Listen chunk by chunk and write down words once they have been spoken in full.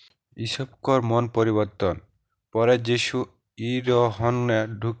ইসবকর মন পরিবর্তন। পরে যীশু ইরহন্যে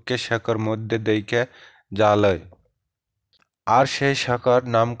ঢুককে শেকর মধ্যে দেইকে জালয়। আর সেই শেকর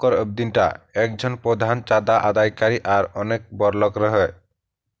নামকর অবদিনটা একজন প্রধান চাঁদা আদায়কারী আর অনেক বড়লোক রহে।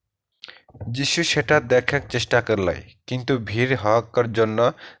 যীশু সেটা দেখার চেষ্টা করলয়, কিন্তু ভিড় হওয়ার জন্য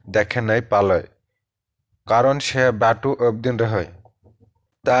দেখে নাই পালয়, কারণ সে বাটু অবদিন রহে।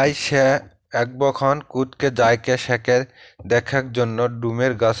 তাই সে একবখন কুদকে যাইকে সেকে দেখার জন্য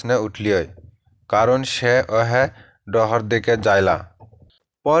ডুমের গাছনে উঠলিয়, কারণ সে ওহে ডহর দিকে যাইলা।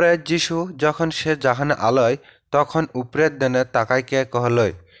 পরে যীশু যখন সে জাহানে আলয়, তখন উপরের দেনে তাকাইকে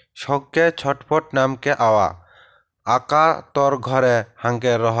কহলয়, সবকে ছটফট নামকে আওয়া, আকা তোর ঘরে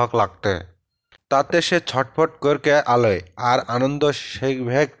হাঙ্কে রহক লাগতে। তাতে সে ছটফট করকে আলয়, আর আনন্দ সেই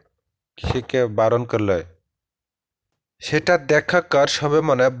ভেগ শিখে বারণ করলয়। সেটা দেখা কর সবে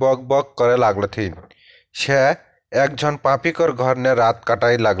মনে বক বক করে লাগলো থিন। সে একজন পাপিকর ঘরনে রাত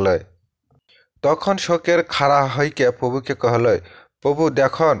কাটাই লাগলয়। তখন শোকের খাড়া হইকে প্রভুকে কহলয়, প্রভু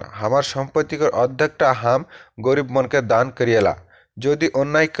দেখুন, আমার সম্পত্তিকর অর্ধেকটা হাম গরিব মনকে দান করিয়েলা। যদি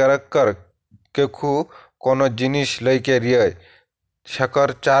অন্যায় কর কেখু কোনো জিনিস লইকে রিয়ে, সেকর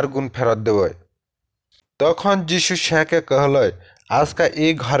 4 গুণ ফেরত দেবই। তখন যীশু সেকে কহলয়, আজকা ই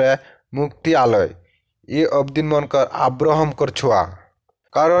ঘরে মুক্তি আলয়, ই অবদিন মনকর আব্রহম করছুয়া।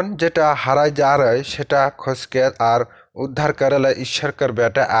 কারণ যেটা হারাই যা রয় সেটা খসকে আর উদ্ধার করেলে ঈশ্বরকর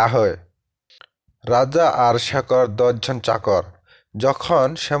বেটা হয়। রাজা আর শেকর 10 জন চাকর যখন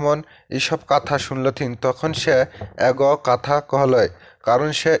সেমন এইসব কথা শুনলথিন, তখন সে এগ কথা কহলয়, কারণ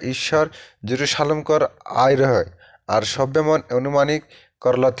সে ঈশ্বর জেরুসালেমকর আয় রহে, আর সবে মন অনুমানিক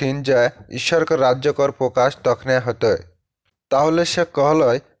করলথিন যে ঈশ্বরকর রাজ্যকর প্রকাশ তখনে হতে। তাহলে সে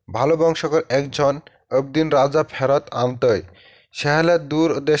কহলয়, ভালো বংশকর একজন অবদিন রাজা ফেরত আনতই, সে হলে দূর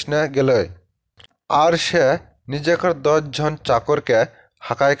দেশনে গেলয়। আর সে নিজেকর 10 জন চাকরকে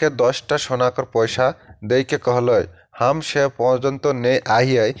হাকাইকে 10টা সোনাকর পয়সা দেইকে কহলয়, হাম সে পর্যন্ত নেই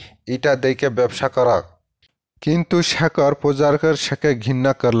আহিয়াই ইটা দেইকে ব্যবসা করাক। কিন্তু শেকর প্রজারকর সেকে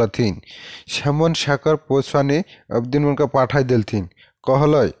ঘৃণা করলথিন, সেমন শেকর পোষানি অবদিন মনকে পাঠাই দিলথিন,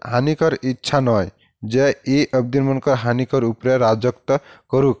 কহলয়, হানিকর ইচ্ছা নয় যে ই অবদিন মনকর হানিকর উপরে রাজত্ব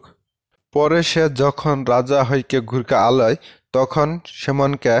করুক। পরে সে যখন রাজা হইকে ঘুরকে আলয়, তখন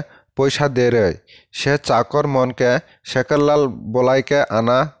সেমনকে পয়সা দে রয়। সে চাকর মনকে শেকরলাল বলাইকে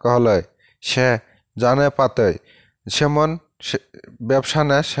আনা কহলয়, সে জানে পাতই সেমন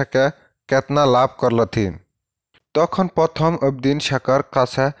ব্যবসানে সেকে কেতনা লাভ করলথিন। তখন প্রথম অবদিন শেকর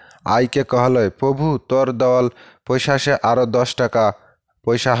কাছে আইকে কহলয়, প্রভু তোর দেওয়াল পয়সা সে আরো 10 টাকা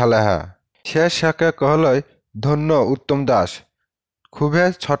পয়সা হলে হ্যাঁ। সে সেকে কহলয়, ধন্য উত্তম দাস, খুবই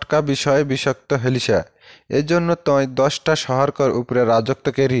ছটকা বিষয় বিষক্ত হেলিসে, এই জন্য তয় 10টা শহরকর উপরে রাজত্ব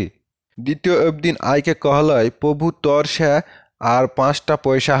কেরি। দ্বিতীয় অবদিন আইকে কহলয়, প্রভু তোর সে আর 5টা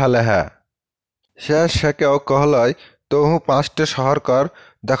পয়সা হলে হ্যাঁ। সে সেকেও কহলয়, তহু 5টে শহরকর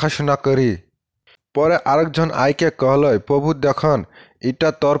দেখাশোনা করি। পরে আরেকজন আইকে কহলয়, প্রভু দেখুন, ইটা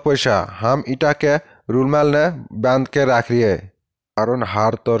তোর পয়সা, হাম ইটাকে রুলমাল নে বাঁধকে রাখিয়ে, কারণ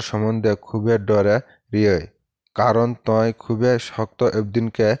হার তোর সম্বন্ধে খুবই ডরে রিয়ে, কারণ তয় খুবই শক্ত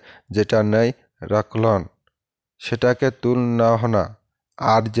অবদিনকে যেটা নেই রাখলন সেটাকে তুল না হনা,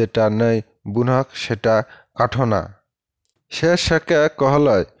 আর যেটা নেই বুনহক সেটা কাঠো না। সে সেকে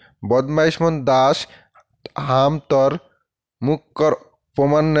কহলয়, বদমাইশ মন দাস, হাম তোর মুখকর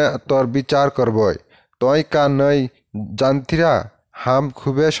প্রমাণে তোর বিচার করবই। তয় কা নই জানতিরা, হাম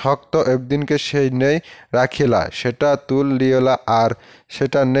খুবই শক্ত অবদিনকে সেই নেই রাখিলা সেটা তুল লিওলা, আর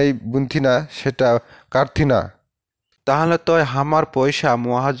সেটা নেই বুনথিনা সেটা কাটথিনা। তাহলে তয় হামার পয়সা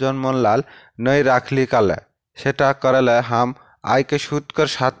মহাজন্মলাল নই রাখলি কালে, সেটা করলে হাম আয়কে সুদকর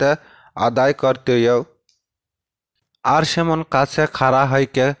সাথে আদায় করতেও। আর সেমন কাছে খাড়া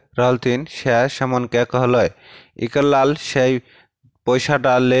হইকে রলতিন, সে সেমনকে কহলয়, ইকলাল সেই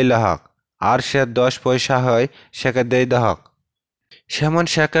পয়সাটা লেই লহক, আর সে 10 পয়সা হয় সেকে দেই দহক। সেমন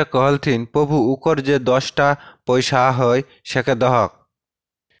সেকে কহলথিন, প্রভু উকর যে 10টা পয়সা হয় সেকে দহক।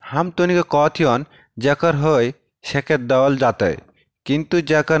 হাম তনিকে কথিয়ন, যেকর হয় সেকে দেওয়াল যাতে, কিন্তু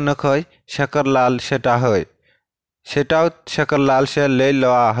যেকর নখয় সেকর লাল সেটা হয়, সেটাও সেকর লাল সে লেই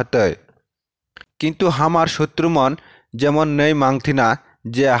লওয়া হতয়। কিন্তু হামার শত্রুমন যেমন নেই মাংথিনা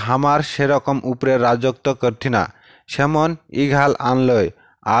যে হামার সেরকম উপরে রাজত্ব করথিনা, সেমন ইঘাল আনলয়,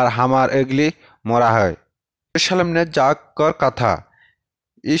 আর হামার এগলি মরা হয়। জেরুসালেমনে যাক কর কথা।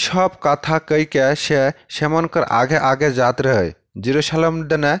 ইসব কথা কইকে সে সেমনকর আগে আগে যাত রহে, জেরুসালেম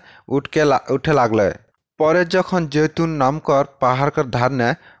দেনে উঠে লাগলে। পরে যখন জৈতুন নামকর পাহাড়কর ধারনে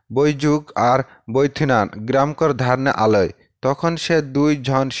বৈযুগ আর বৈথিনান গ্রামকর ধারনে আলয়, তখন সে 2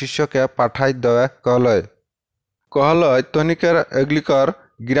 জন শিষ্যকে পাঠাই দেয় কহলয়, তনিকের এগলিকর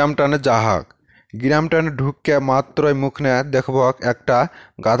গ্রাম টানে যাহাক। গ্রাম টানে ঢুকে মাত্রই মুখনে দেখবক একটা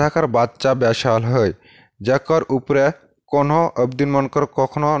গাধাকার বাচ্চা বেসাল হই, যাকর উপরে কোনো অবদিন মনকর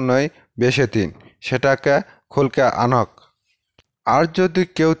কখনো নই বেসেতিন, সেটাকে খুলকে আনক। আর যদি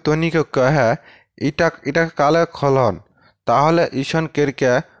কেউ তনিকে কহে ইটা কালে খলন, তাহলে ঈশন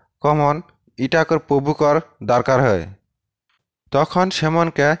কেরকে কমন ইটাকর প্রভুকর দরকার হয়। তখন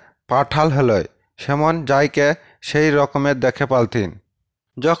সেমনকে পাঠাল হলই, সেমন যাইকে সেই রকমের দেখে পালতিন।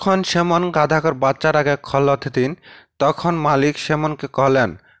 যখন সেমন গাধাকর বাচ্চাটাকে খলথিন, তখন মালিক সেমনকে কহলেন,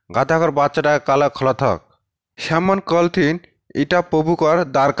 গাধাকর বাচ্চাটাকে কালে খলথক। সেমন কলথিন ইটা প্রভুকর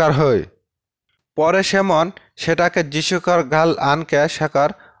দরকার হয়। পরে সেমন সেটাকে যিশুকর গাল আনকে সেকর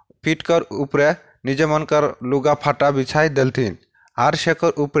পিঠকর উপরে নিজে মনকর লুগা ফাটা বিছাই দেলথিন, আর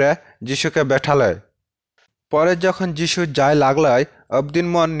সেকর উপরে যিশুকে বেঠালয়। পরে যখন যিশু যায় লাগলয়, অবদিন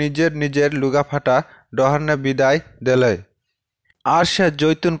মন নিজের নিজের লুগা ফাটা ডহরনে বিদায় দেলয়। আর সে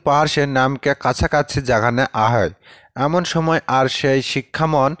জৈতুন পাহাড় সে নামকে কাছাকাছি জাগানে আহয়। এমন সময় আর সেই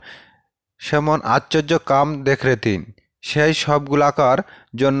শিক্ষামন সেমন আশ্চর্য কাম দেখরেতিন, সেই সবগুলাকর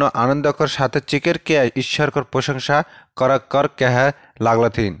জন্য আনন্দকর সাথে চিকের কে ঈশ্বরকর প্রশংসা কর কেহে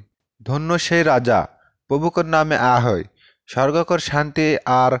লাগলথিন। ধন্য সেই রাজা, প্রভুকর নামে আহয়, স্বর্গকর শান্তি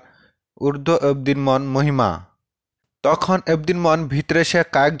আর ঊর্ধ্ব অবদিন মন মহিমা। তখন এবদিন মন ভিতরে সে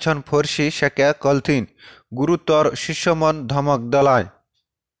কয়েকজন ফর্সি সেকে কলথিন, গুরু তোর শিষ্য মন ধমক দলায়।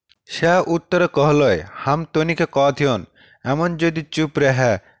 সে উত্তরে কহলয়, হাম তনিকে কথিয়ন, এমন যদি চুপ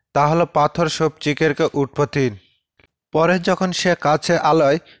রেহে তাহলে পাথর সব চিকেরকে উঠপথিন। পরে যখন সে কাছে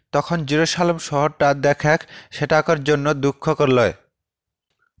আলয়, তখন জেরুসালেম শহরটা দেখেক সেটাকর জন্য দুঃখ করলয়।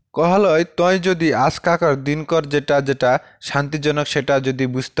 কহলয়, তই যদি আজকাকর দিনকর যেটা যেটা শান্তিজনক সেটা যদি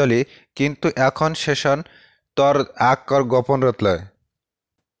বুঝতলি, কিন্তু এখন শেষন তোর কর গোপন রতলয়।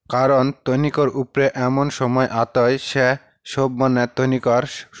 কারণ তৈনিকর উপরে এমন সময় আতয় সে সব মনে তৈনিকর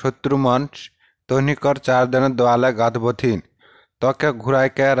শত্রুমন তৈনিকর চারদিনে দোয়ালে গাঁথবথিন, তকে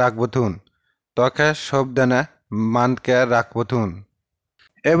ঘুরাইকে রাখবথুন, তকে সব দিনে মানকে রাখবথুন,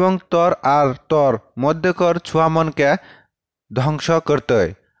 এবং তোর আর তোর মধ্যকর ছুয়ামনকে ধ্বংস করতই।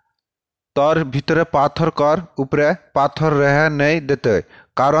 তোর ভিতরে পাথর কর উপরে পাথর রেহে নেই দেতে,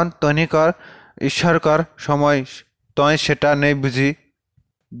 কারণ তৈনিকর ঈশ্বরকর সময় তয় সেটা নেই বুঝি।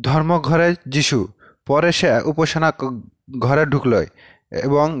 ধর্মঘরে যিশু। পরে সে উপাসনা ঘরে ঢুকলয়,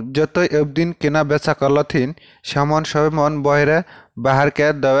 এবং যতই অবদিন কেনা বেচা করলথিন, সেমন সবেমন বহিরে বাহারকে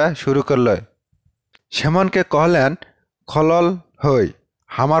দেওয়া শুরু করলয়। সেমনকে কহলেন, খলল হই,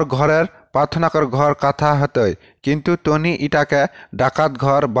 আমার ঘরের প্রার্থনাকর ঘর কাথা হতই, কিন্তু তনি ইটাকে ডাকাত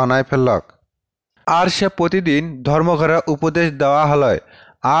ঘর বানায় ফেললক। আর সে প্রতিদিন ধর্মঘরে উপদেশ দেওয়া হলয়,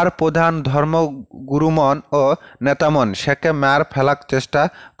 আর প্রধান ধর্মগুরুমন ও নেতামন সেকে মার ফেলাক চেষ্টা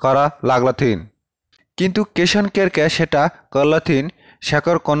করা লাগলথিন। কিন্তু কেশন কেরকে সেটা করলথিন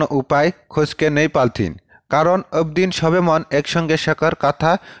সেকর কোনো উপায় খোঁজকে নেই পালথিন, কারণ অবদিন সবে মন একসঙ্গে সেকর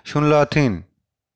কথা শুনলথিন।